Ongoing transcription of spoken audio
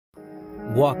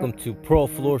Welcome to Pro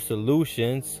Floor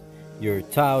Solutions, your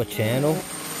tile channel.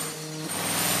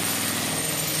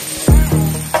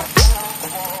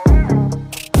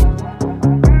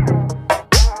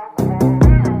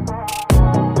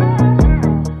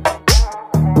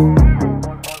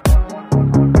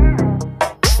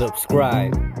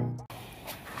 Subscribe.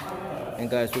 And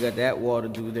guys, we got that wall to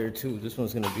do there too. This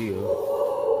one's gonna be a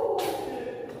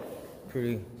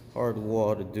pretty hard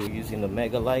wall to do using the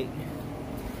Mega Light.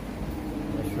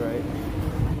 That's right.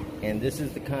 And this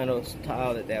is the kind of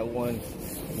tile that one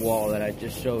wall that I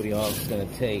just showed y'all is gonna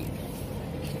take.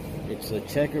 It's a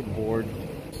checkerboard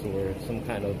or some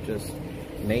kind of just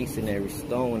masonry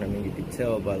stone. I mean, you can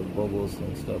tell by the bubbles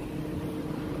and stuff.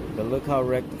 But look how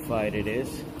rectified it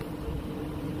is.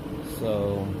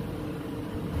 So,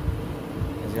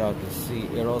 as y'all can see,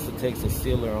 it also takes a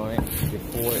sealer on it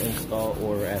before install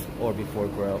or before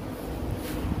grout.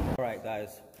 All right,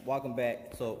 guys. Welcome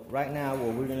back. So right now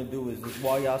what we're gonna do is this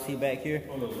wall y'all see back here,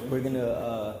 we're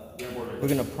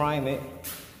gonna prime it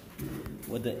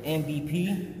with the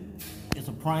MBP. It's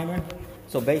a primer.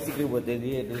 So basically what they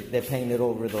did is they painted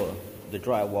over the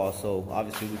drywall, so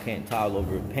obviously we can't tile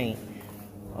over paint.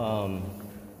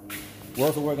 We're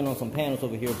also working on some panels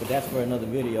over here, but that's for another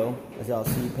video. As y'all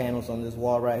see, panels on this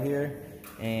wall right here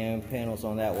and panels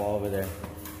on that wall over there.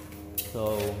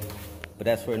 So but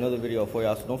that's for another video for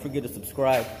y'all, so don't forget to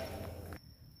subscribe.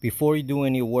 Before you do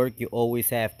any work, you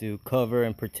always have to cover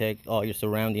and protect all your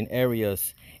surrounding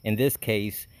areas. In this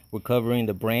case, we're covering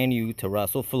the brand new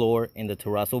terrazzo floor and the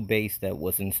terrazzo base that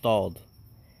was installed.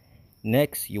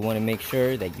 Next, you want to make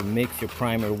sure that you mix your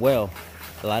primer well.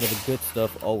 A lot of the good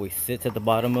stuff always sits at the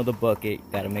bottom of the bucket.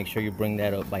 Got to make sure you bring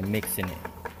that up by mixing it.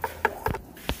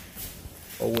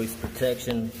 Always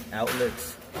protection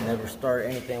outlets. Never start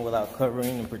anything without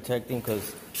covering and protecting,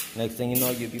 because next thing you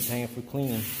know, you'll be paying for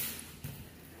cleaning.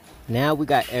 Now we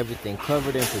got everything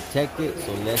covered and protected,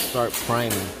 so let's start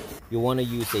priming. You want to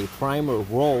use a primer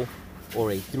roll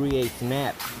or a 3/8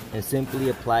 nap and simply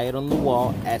apply it on the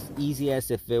wall as easy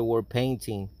as if it were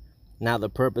painting. Now the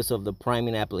purpose of the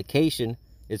priming application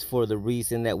is for the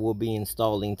reason that we'll be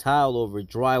installing tile over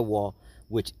drywall,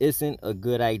 which isn't a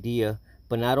good idea.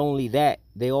 But not only that,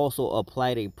 they also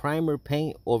applied a primer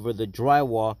paint over the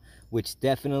drywall, which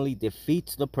definitely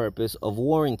defeats the purpose of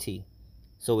warranty.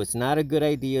 So it's not a good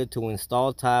idea to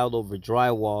install tile over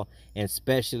drywall, and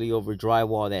especially over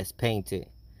drywall that's painted.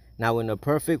 Now in a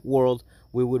perfect world,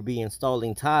 we would be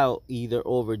installing tile either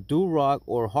over Durock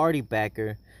or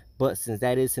HardieBacker, but since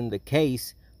that isn't the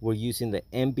case, we're using the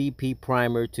MBP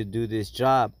primer to do this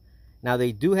job. Now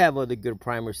they do have other good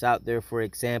primers out there, for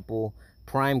example,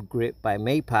 Prime Grip by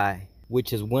MBP,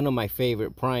 which is one of my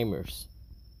favorite primers.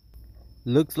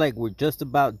 Looks like we're just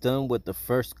about done with the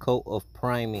first coat of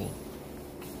priming.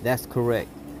 That's correct.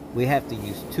 We have to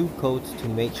use 2 coats to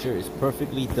make sure it's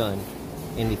perfectly done.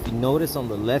 And if you notice on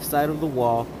the left side of the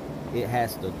wall, it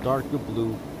has the darker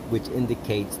blue, which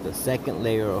indicates the second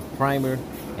layer of primer,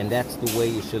 and that's the way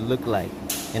it should look like.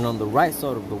 And on the right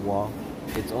side of the wall,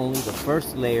 it's only the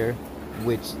first layer,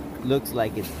 which looks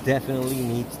like it definitely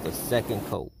needs the second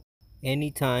coat.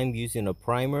 Anytime using a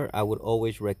primer, I would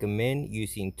always recommend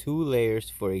using 2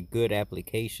 layers for a good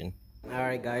application.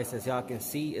 Alright guys, as y'all can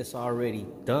see, it's already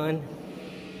done.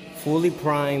 Fully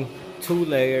primed, 2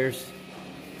 layers.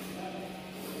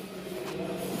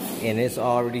 And it's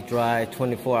already dry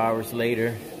 24 hours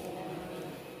later.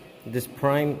 This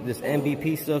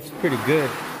MBP stuff's pretty good.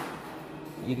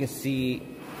 You can see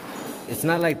it's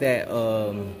not like that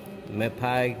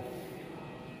MBP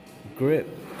grip.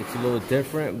 It's a little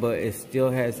different, but it still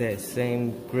has that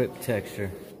same grip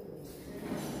texture.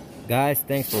 Guys,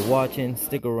 thanks for watching.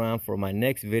 Stick around for my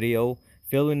next video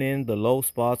filling in the low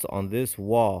spots on this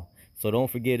wall. So don't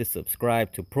forget to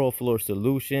subscribe to Pro Floor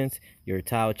Solutions, your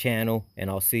tile channel, and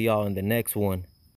I'll see y'all in the next one.